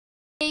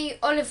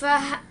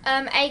Oliver,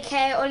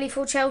 aka Ollie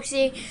for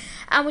Chelsea,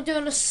 and we're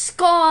doing a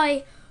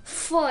sky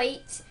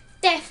fight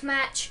death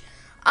match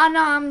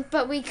unarmed,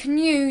 but we can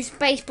use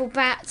baseball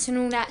bats and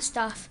all that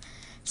stuff.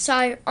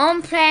 So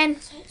I'm playing.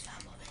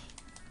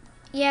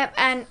 Yep,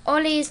 and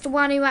Ollie is the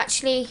one who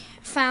actually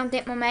found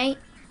it, my mate.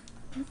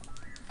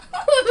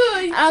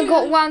 And I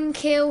got 1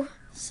 kill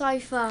so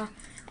far.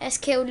 Let's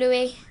kill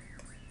Louis.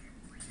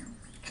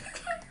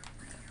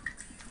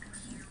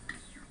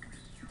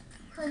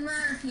 Come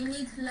on, you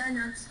need to learn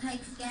how to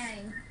take a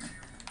game.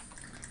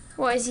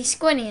 What, is he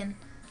squinting?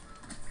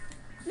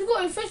 You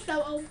got your fist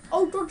out,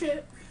 I'll dodge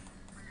it.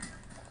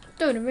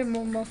 Doing a bit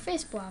more with my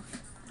fist, bruv.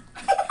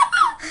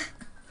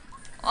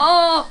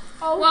 Oh,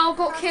 well, I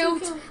got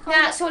killed.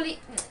 That's Ollie.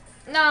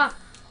 Nah,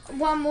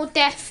 1 more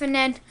death and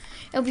then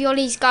it'll be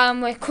Ollie's go,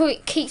 and we'll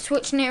keep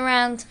switching it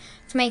around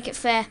to make it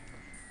fair.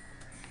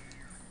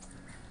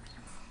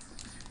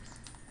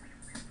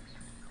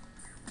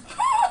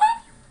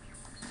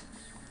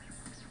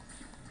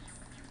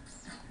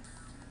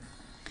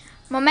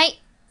 My mate.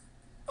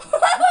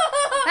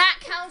 That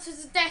counts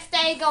as a death.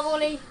 There you go,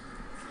 Ollie.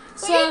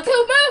 So you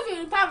killed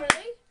Murphy,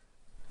 apparently.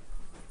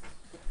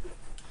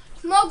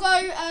 Now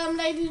go,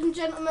 ladies and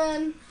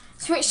gentlemen.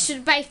 Switch to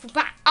the baseball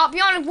bat. Up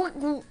behind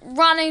a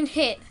running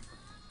hit.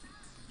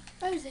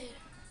 Where is it?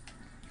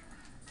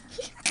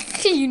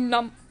 You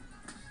nump.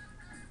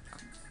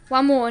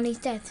 1 more and he's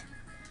dead.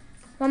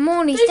 1 more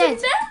and he's dead.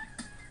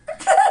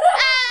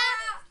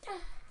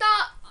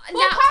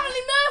 Well,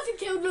 apparently Murphy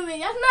killed Louis.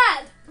 That's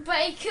mad. But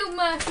he killed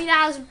Murphy.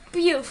 That was a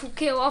beautiful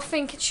kill. I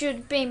think it should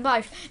have been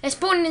both. They're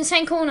spawning in the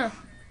same corner.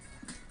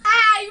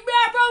 Ah, you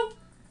mad, bro?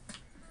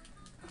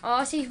 Oh,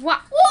 I see.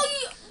 What?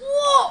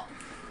 What?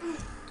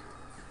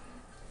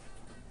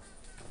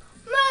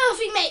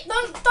 Murphy, mate,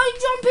 don't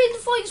jump into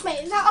fights, mate.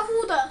 It's out of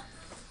order.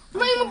 I'm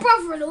not even my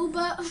brother-in-law,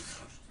 but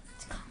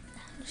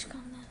Just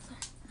calm down.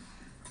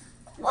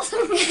 what's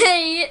the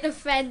He hit the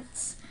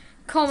fence.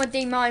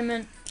 Comedy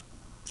moment.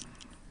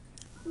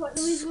 What,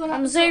 Louis gone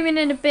I'm zooming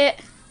in a bit.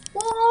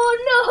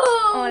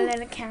 Oh no! Oh, let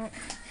it count.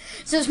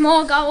 So it's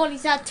more go.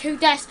 Ollie's had 2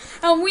 deaths,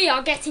 and we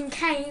are getting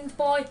caned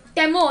by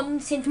Demon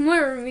St.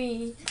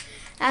 Murray.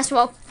 That's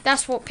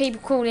what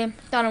people call him.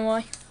 Don't know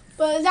why.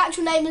 But his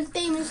actual name is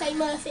Demon St.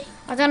 Murphy.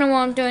 I don't know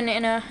why I'm doing it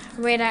in a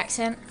weird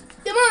accent.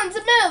 Demon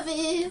St.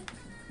 Murphy.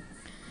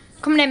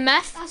 Come on in,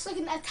 Meth. That's like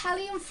an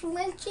Italian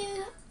French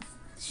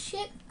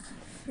shit.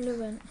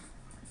 Fluent.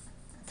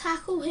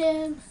 Tackle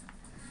him.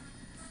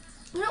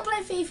 We're not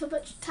playing FIFA,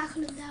 but just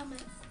tackle him down,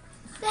 mate.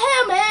 The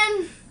hell,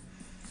 man!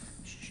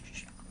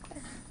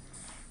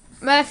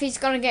 Murphy's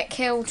gonna get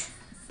killed.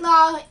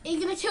 Nah, he's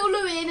gonna kill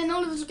Louis and then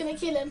Oliver's gonna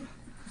kill him.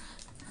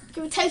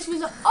 Give a taste of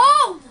his.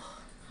 Oh!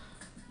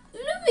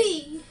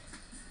 Louis!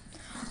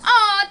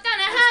 Oh, I don't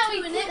know how he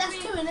in it. killed That's me.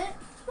 2 in it.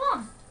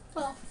 1.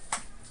 Well.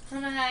 I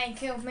don't know how he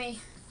killed me.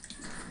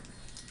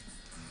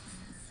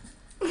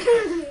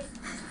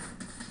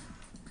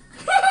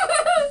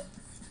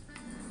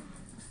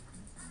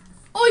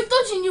 Oh, he's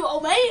dodging you,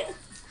 old mate.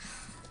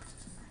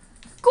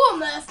 Go on,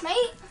 Murph,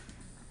 mate.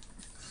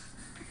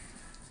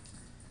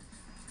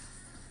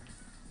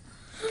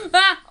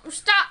 Ah, I'm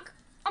stuck.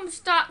 I'm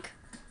stuck.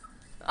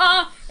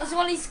 Oh, it's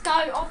Ollie's go.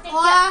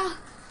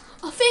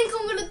 I think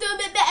I'm going to do a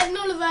bit better than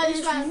Oliver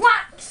this round.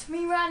 Whacks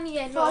me round the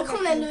end. Right, come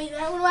on then, Louis.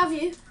 I want to have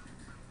you.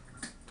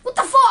 What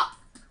the fuck?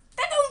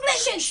 They're doing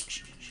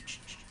glitches.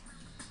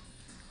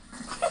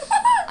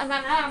 I don't know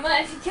how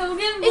Murphy killed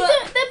him,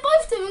 They're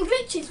both doing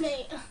glitches,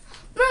 mate.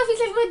 Murphy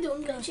said we're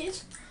doing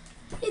glitches.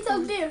 He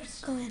told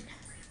Beers. Go in.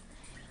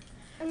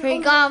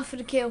 We're going for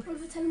the kill.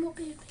 Oliver, tell him what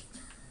beard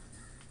means.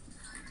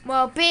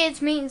 Well,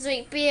 beard means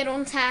like beard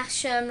on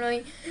tash.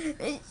 Like,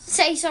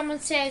 say someone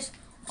says,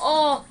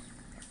 "Oh,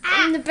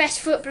 I'm the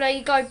best footballer,"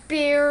 you go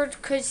beard,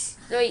 because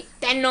like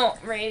they're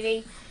not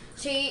really.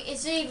 So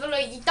it's either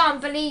like you don't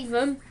believe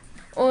them,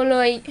 or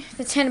like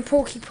the 10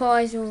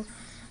 porcupines or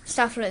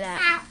stuff like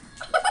that.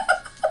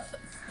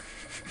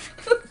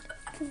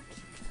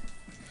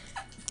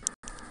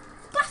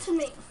 Batter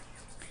me.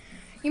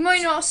 You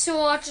might not have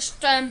saw. I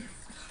just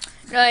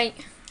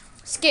like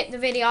skipped the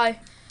video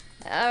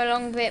a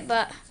long bit,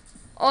 but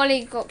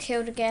Ollie got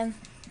killed again.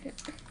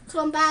 So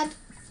I'm bad.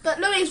 But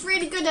Louis is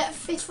really good at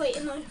fist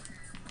fighting though.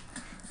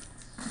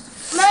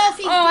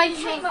 Murphy. Oh, he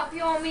came up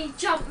behind me,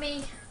 jumped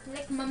me,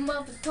 like my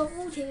mother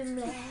told him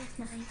last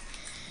night.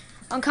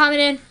 I'm coming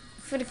in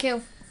for the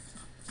kill.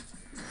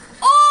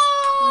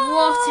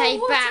 Oh! What a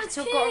bat! I've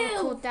got to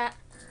record that.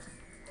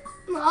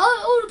 No,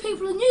 all the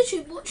people on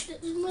YouTube watched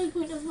it. There's no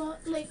point of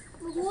like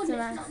recording it.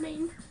 You know what I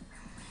mean?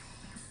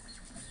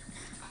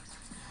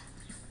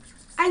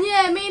 And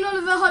yeah, me and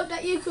Oliver hope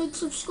that you could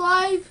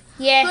subscribe,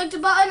 like the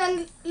button,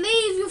 and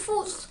leave your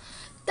thoughts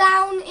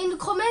down in the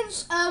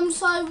comments,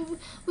 so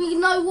we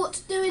know what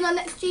to do in our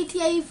next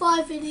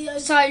GTA5 video.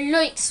 So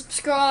like,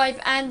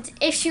 subscribe, and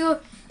if you're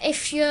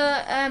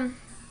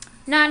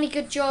know any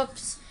good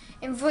jobs,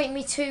 invite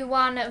me to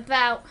one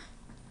about,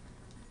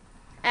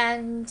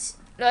 and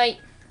like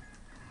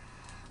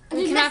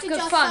we can have good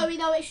fun. So we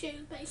know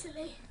issue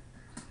basically.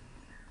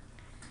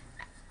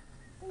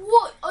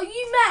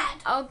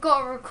 I've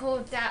got to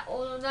record that,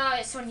 although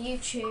it's on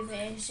YouTube.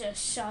 It's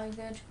just so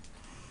good.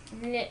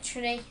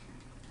 Literally.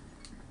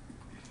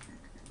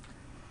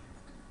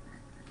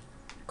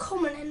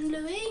 Come on then,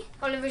 Louis.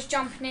 Oliver's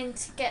jumping in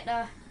to get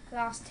the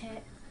last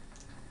hit.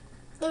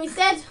 Louis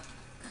dead.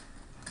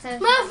 So,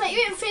 Murph, mate, you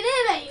didn't fit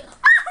in, mate.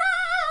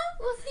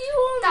 What's he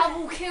on?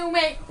 double kill,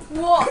 mate.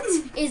 What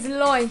is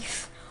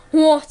life?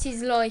 What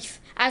is life?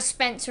 As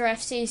Spencer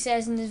FC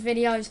says in his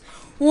videos,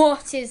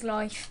 what is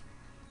life?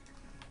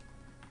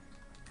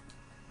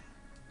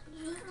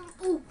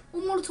 Oh,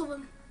 one more of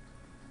them.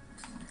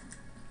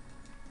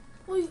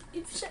 Oh,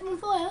 you've set them on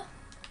fire.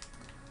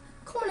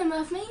 Come on then,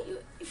 Murph, mate.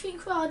 You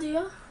think you are, do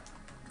you?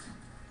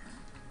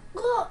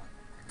 What?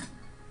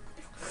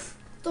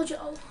 Dodge it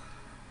all.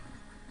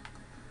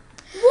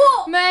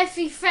 What?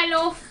 Murphy fell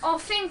off. I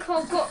think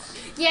I've got.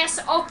 Yes,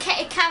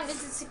 okay, it counted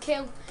as a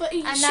kill. But he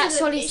And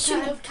that's all he's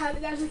shouldn't done. have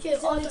counted as a kill.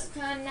 It's on his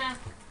turn now.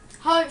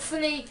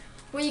 Hopefully,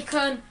 we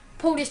can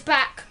pull this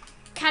back.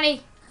 Can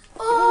he?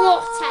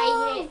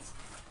 Oh! What a hit!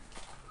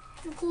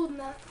 Recording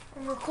that.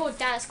 I'll record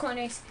that. It's quite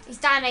nice. He's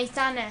down there. He's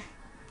down there.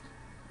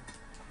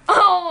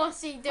 Oh,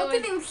 what's he doing? I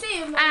didn't even see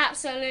him.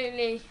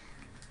 Absolutely.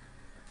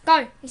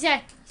 Go. He's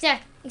there. He's there.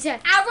 He's there.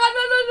 Ah,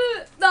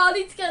 run. No, I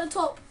need to get to the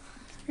top.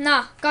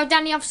 Nah, go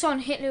down the other side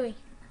and hit Louis.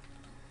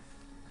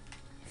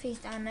 If he's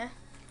down there.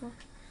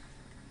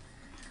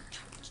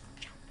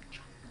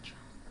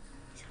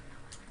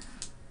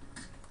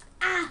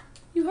 Ah,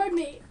 you heard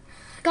me.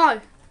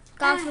 Go.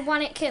 Go for the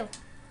one hit kill.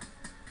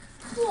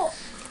 What?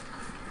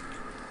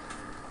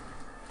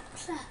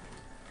 What's that?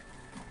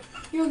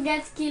 You'll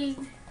get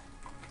killed,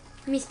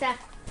 mister.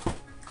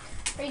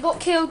 You got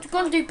killed. You're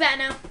going to do better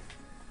now.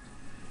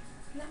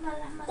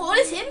 What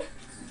is him?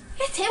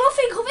 Hit him. I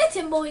think I've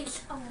hit him,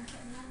 boys.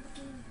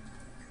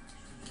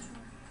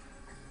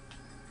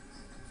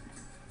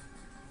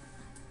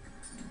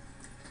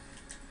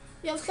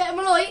 Yeah, let's get him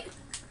a light.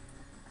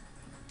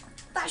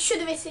 That should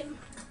have hit him.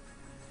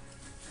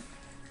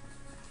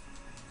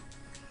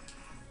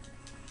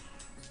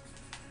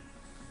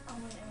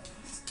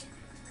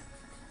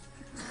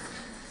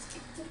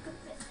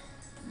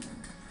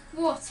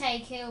 What a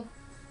kill.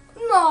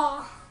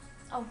 No.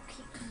 Oh,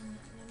 keep coming.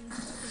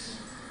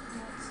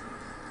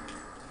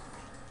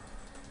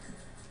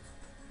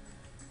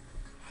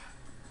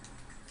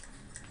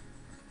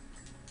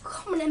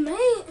 Come on then,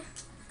 mate.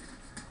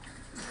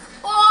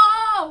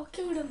 Oh,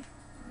 killed him.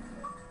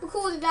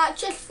 Recorded that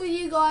just for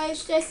you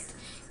guys, just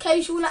in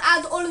case you want to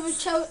add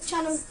Oliver's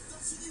channel.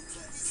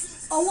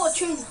 Oh, what a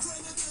tune.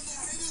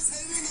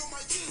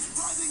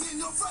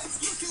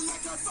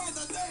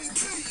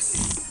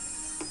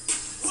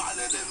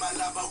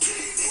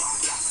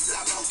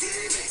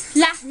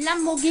 La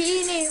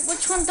Lamborghini,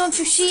 which one don't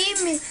you see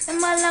me? In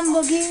my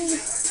Lamborghini.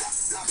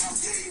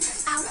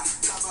 Ow.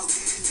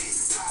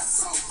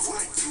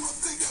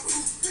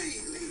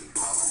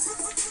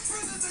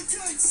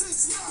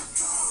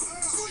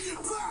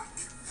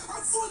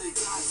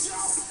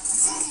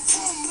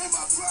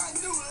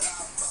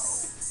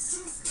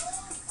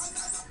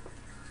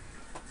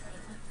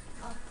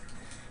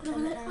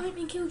 I ain't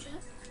been killed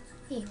yet.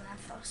 He will have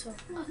fast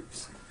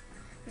Once.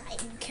 Not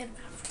even killed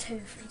about 2 or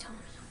 3 times.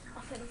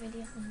 I'll put the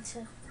video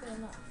into real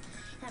life.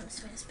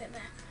 Atmosphere's a bit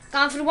better.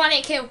 Going for the one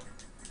hit kill.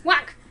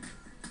 Whack!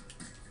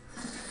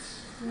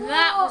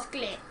 That was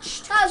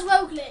glitched. That was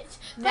well glitched.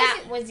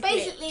 That was glitched.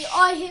 Basically,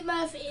 I hit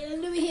Murphy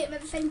and Louis hit him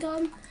at the same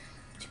time.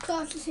 To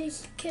class as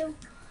his kill.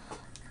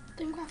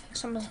 Doing graphics.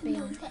 Someone's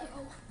behind.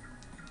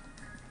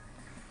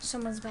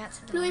 Someone's about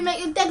to die. Louis, mate,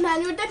 you're a dead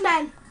man. You're a dead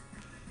man.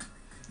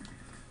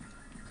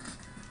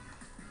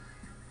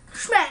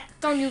 Schmack.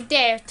 Don't you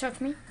dare touch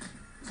me.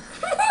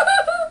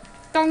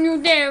 Don't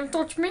you dare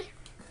touch me.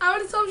 How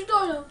many times you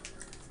died of?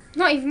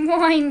 Not even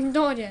one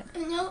died yet.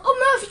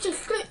 Oh, Murphy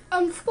just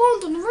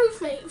spawned on the roof,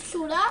 mate. If you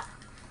saw that,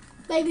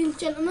 ladies and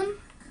gentlemen.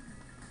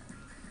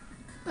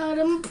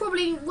 There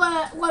probably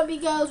won't be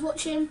girls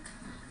watching,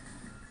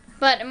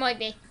 But it might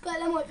be. but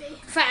there might be.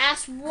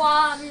 That's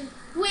one.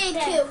 Weird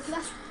kill.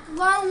 That's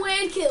one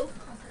weird kill.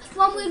 That's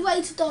one weird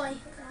way to die.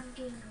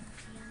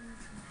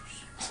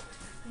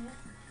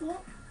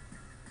 What?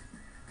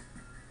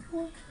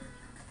 What?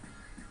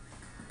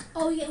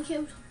 Oh, you're getting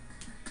killed.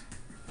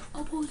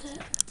 I'll pause it.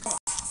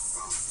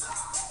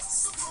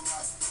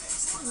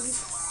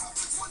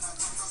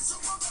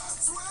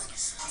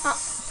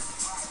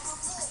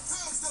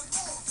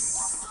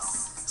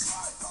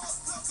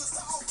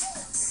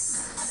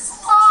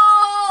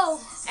 Oh!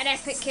 An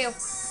epic kill.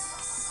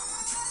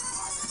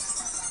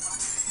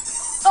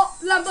 Oh,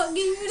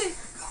 Lamborghini.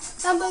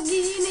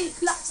 Lamborghini.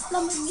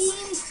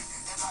 Lamborghini.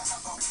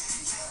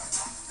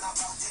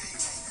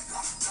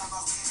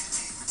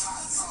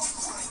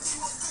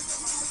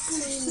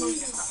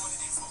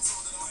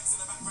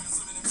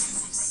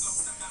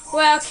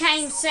 Well,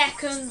 came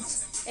second,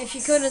 if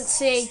you couldn't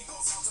see.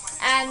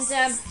 And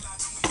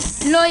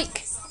like,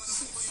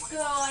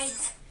 subscribe,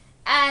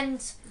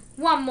 and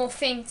one more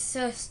thing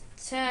to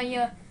tell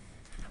you.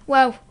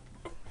 Well,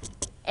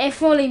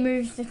 if Ollie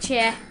moves the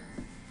chair,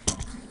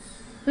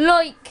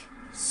 like,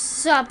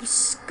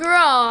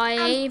 subscribe.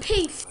 And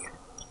peace.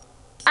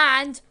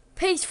 And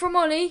peace from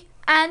Ollie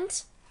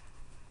and